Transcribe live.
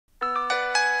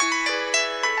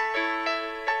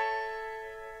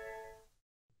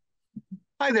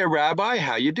Hi there, Rabbi.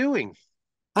 How you doing?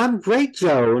 I'm great,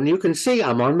 Joe, and you can see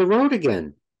I'm on the road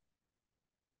again.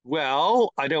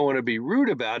 Well, I don't want to be rude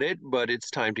about it, but it's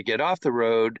time to get off the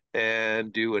road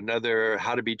and do another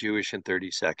How to Be Jewish in 30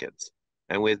 Seconds.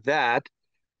 And with that,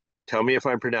 tell me if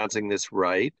I'm pronouncing this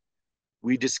right.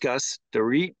 We discuss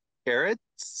Dorit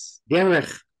Eretz.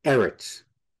 Derech Eretz.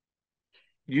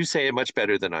 You say it much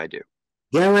better than I do.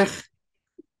 Derech,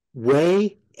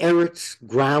 way, Eretz,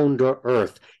 ground or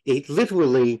earth.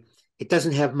 It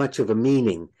doesn't have much of a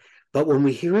meaning. But when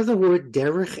we hear the word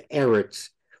Derech Eretz,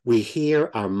 we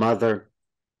hear our mother,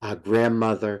 our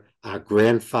grandmother, our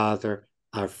grandfather,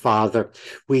 our father.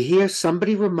 We hear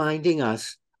somebody reminding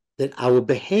us that our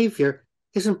behavior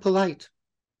isn't polite.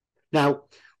 Now,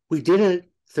 we did a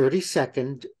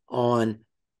 30-second on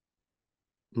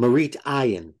Marit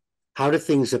Ayin. How do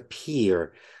things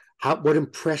appear? What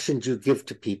impressions you give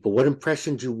to people? What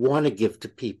impressions you want to give to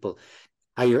people?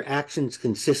 Are your actions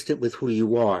consistent with who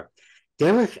you are?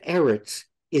 Derech Eretz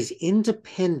is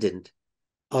independent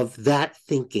of that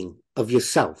thinking of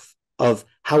yourself, of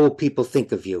how will people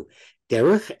think of you.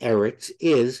 Derech Eretz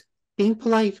is being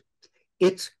polite.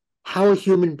 It's how a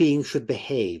human being should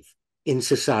behave in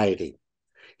society.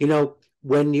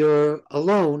 When you're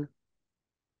alone,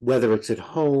 whether it's at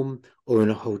home or in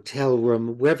a hotel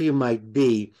room, wherever you might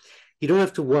be, you don't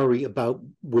have to worry about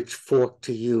which fork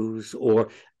to use or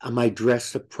am I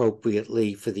dressed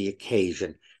appropriately for the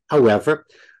occasion. However,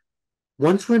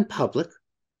 once we're in public,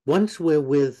 once we're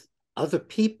with other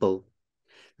people,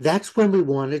 that's when we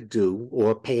want to do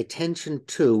or pay attention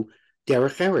to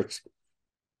Derech Eretz.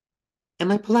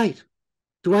 Am I polite?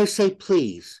 Do I say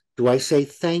please? Do I say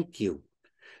thank you?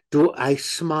 Do I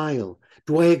smile?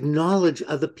 Do I acknowledge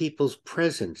other people's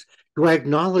presence? Do I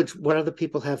acknowledge what other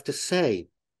people have to say?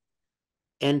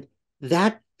 And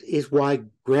that is why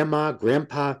grandma,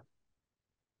 grandpa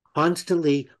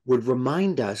constantly would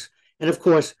remind us. And of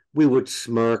course, we would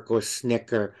smirk or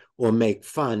snicker or make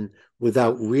fun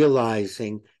without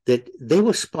realizing that they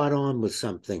were spot on with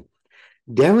something.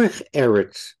 Derech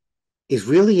Eretz is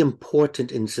really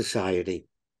important in society.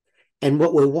 And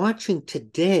what we're watching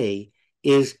today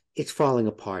is it's falling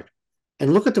apart.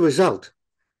 And look at the result.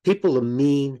 People are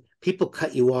mean. People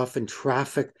cut you off in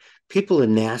traffic. People are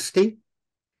nasty.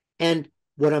 And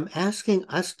what I'm asking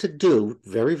us to do,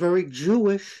 very, very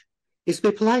Jewish, is be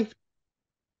polite,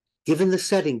 given the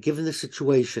setting, given the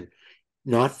situation,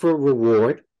 not for a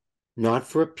reward, not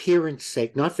for appearance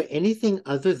sake, not for anything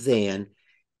other than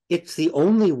it's the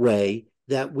only way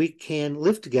that we can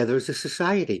live together as a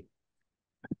society.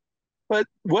 But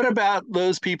what about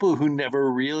those people who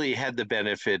never really had the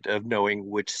benefit of knowing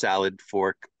which salad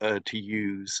fork to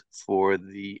use for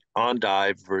the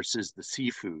endive versus the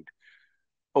seafood,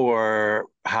 or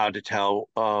how to tell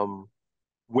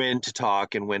when to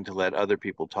talk and when to let other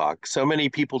people talk? So many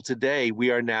people today,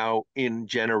 we are now in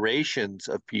generations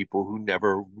of people who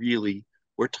never really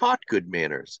were taught good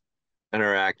manners and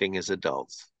are acting as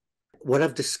adults. What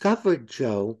I've discovered,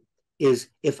 Joe, is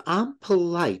if I'm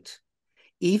polite,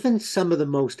 even some of the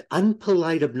most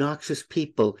unpolite, obnoxious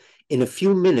people, in a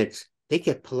few minutes, they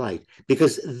get polite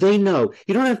because they know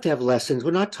you don't have to have lessons.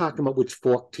 We're not talking about which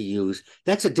fork to use.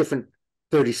 That's a different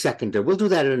 30-seconder. We'll do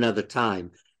that at another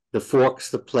time. The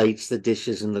forks, the plates, the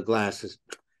dishes, and the glasses.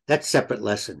 That's separate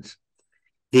lessons.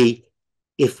 The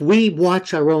If we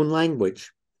watch our own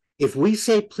language, if we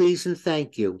say please and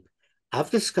thank you, I've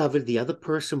discovered the other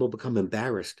person will become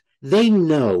embarrassed. They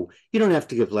know. You don't have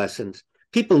to give lessons.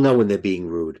 People know when they're being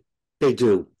rude. They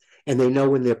do. And they know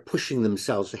when they're pushing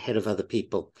themselves ahead of other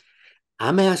people.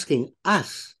 I'm asking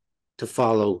us to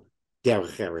follow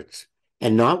Derech Eretz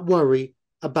and not worry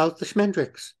about the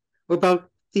Schmendricks or about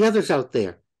the others out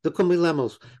there, the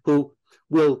Kumilemos, who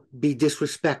will be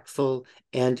disrespectful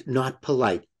and not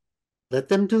polite. Let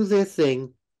them do their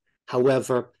thing.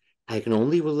 However, I can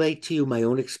only relate to you my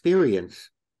own experience.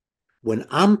 When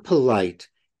I'm polite,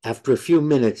 after a few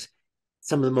minutes,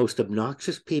 some of the most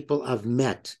obnoxious people I've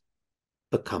met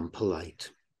become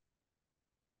polite.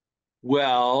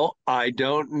 Well, I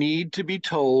don't need to be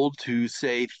told to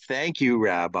say thank you,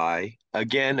 Rabbi.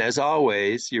 Again, as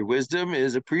always, your wisdom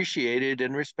is appreciated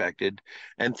and respected.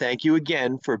 And thank you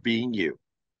again for being you.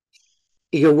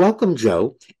 You're welcome,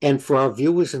 Joe. And for our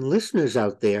viewers and listeners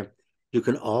out there, you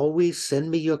can always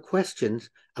send me your questions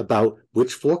about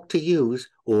which fork to use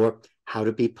or how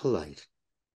to be polite.